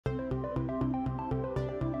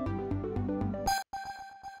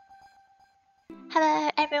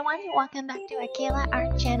everyone, welcome back to Aqyla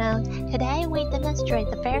Art Channel. Today we demonstrate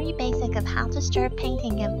the very basic of how to start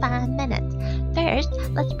painting in 5 minutes. First,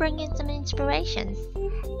 let's bring in some inspirations.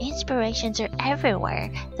 Inspirations are everywhere.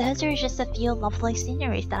 Those are just a few lovely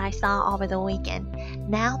sceneries that I saw over the weekend.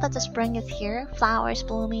 Now that the spring is here, flowers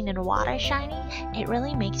blooming and water shining, it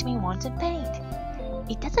really makes me want to paint.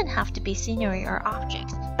 It doesn't have to be scenery or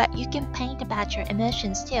objects, but you can paint about your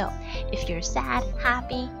emotions too. If you're sad,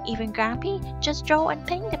 happy, even grumpy, just draw and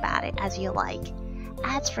paint about it as you like.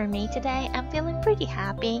 As for me today, I'm feeling pretty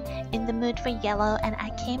happy, in the mood for yellow, and I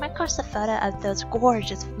came across a photo of those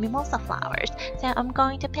gorgeous mimosa flowers, so I'm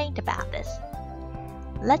going to paint about this.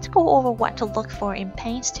 Let's go over what to look for in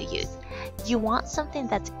paints to use. You want something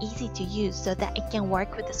that's easy to use so that it can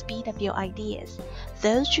work with the speed of your ideas.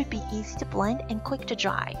 Those should be easy to blend and quick to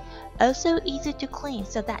dry. Also easy to clean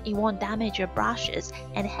so that you won't damage your brushes.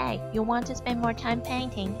 And hey, you want to spend more time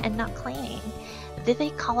painting and not cleaning.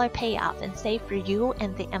 Vivid color payoff and safe for you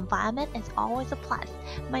and the environment is always a plus.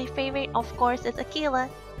 My favorite, of course, is Aqyla.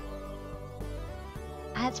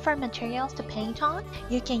 As for materials to paint on,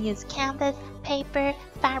 you can use canvas, paper,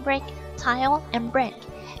 fabric, tile, and brick.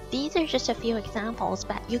 These are just a few examples,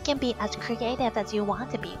 but you can be as creative as you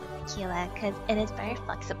want to be with Aqyla because it is very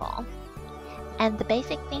flexible. And the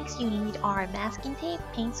basic things you need are masking tape,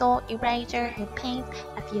 pencil, eraser, and paint,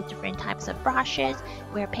 a few different types of brushes.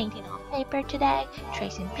 We're painting on paper today,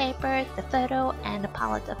 tracing paper, the photo, and a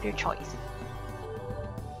palette of your choice.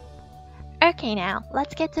 Okay, now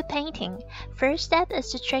let's get to painting. First step is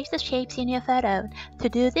to trace the shapes in your photo. To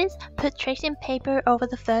do this, put tracing paper over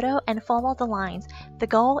the photo and follow the lines. The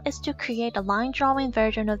goal is to create a line drawing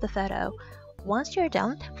version of the photo. Once you're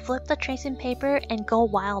done, flip the tracing paper and go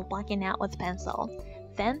wild blocking out with pencil.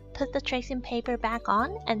 Then put the tracing paper back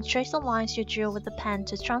on and trace the lines you drew with the pen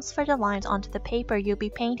to transfer the lines onto the paper you'll be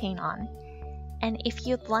painting on. And if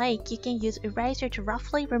you'd like, you can use eraser to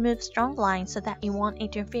roughly remove strong lines so that you won't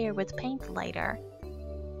interfere with paint later.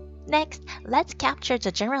 Next, let's capture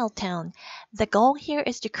the general tone. The goal here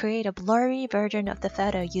is to create a blurry version of the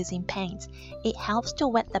photo using paints. It helps to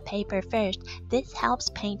wet the paper first. This helps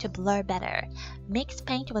paint to blur better. Mix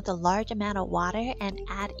paint with a large amount of water and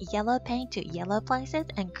add yellow paint to yellow places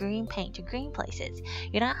and green paint to green places.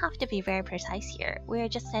 You don't have to be very precise here. We are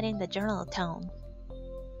just setting the general tone.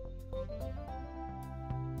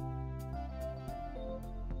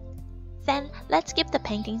 Then, let's give the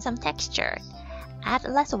painting some texture. Add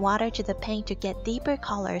less water to the paint to get deeper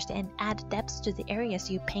colors and add depths to the areas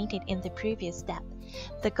you painted in the previous step.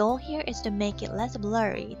 The goal here is to make it less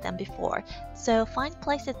blurry than before, so find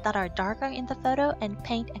places that are darker in the photo and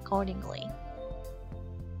paint accordingly.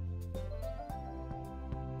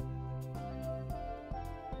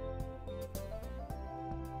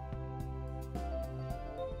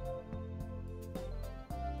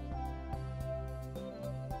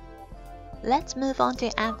 Let's move on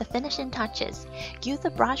to add the finishing touches. Use a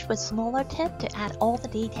brush with smaller tip to add all the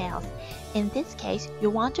details. In this case, you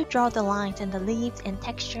want to draw the lines in the leaves and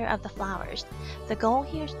texture of the flowers. The goal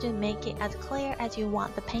here is to make it as clear as you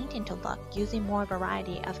want the painting to look using more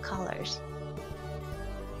variety of colors.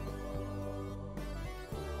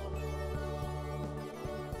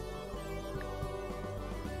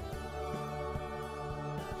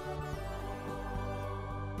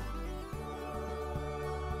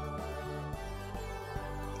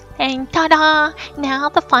 And ta-da! Now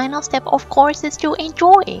the final step of course is to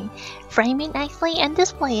enjoy. Frame it nicely and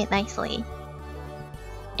display it nicely.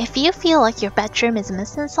 If you feel like your bedroom is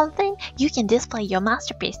missing something, you can display your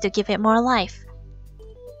masterpiece to give it more life.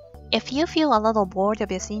 If you feel a little bored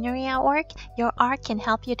of your scenery at work, your art can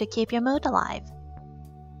help you to keep your mood alive.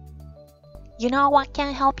 You know what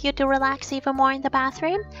can help you to relax even more in the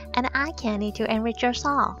bathroom? An eye candy to enrich your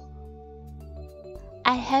soul.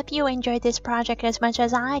 I hope you enjoyed this project as much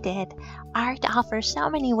as I did. Art offers so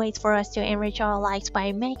many ways for us to enrich our lives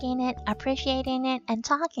by making it, appreciating it, and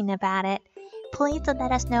talking about it. Please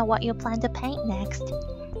let us know what you plan to paint next.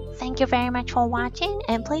 Thank you very much for watching,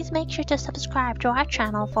 and please make sure to subscribe to our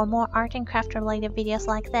channel for more art and craft related videos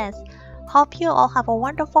like this. Hope you all have a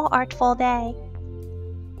wonderful artful day.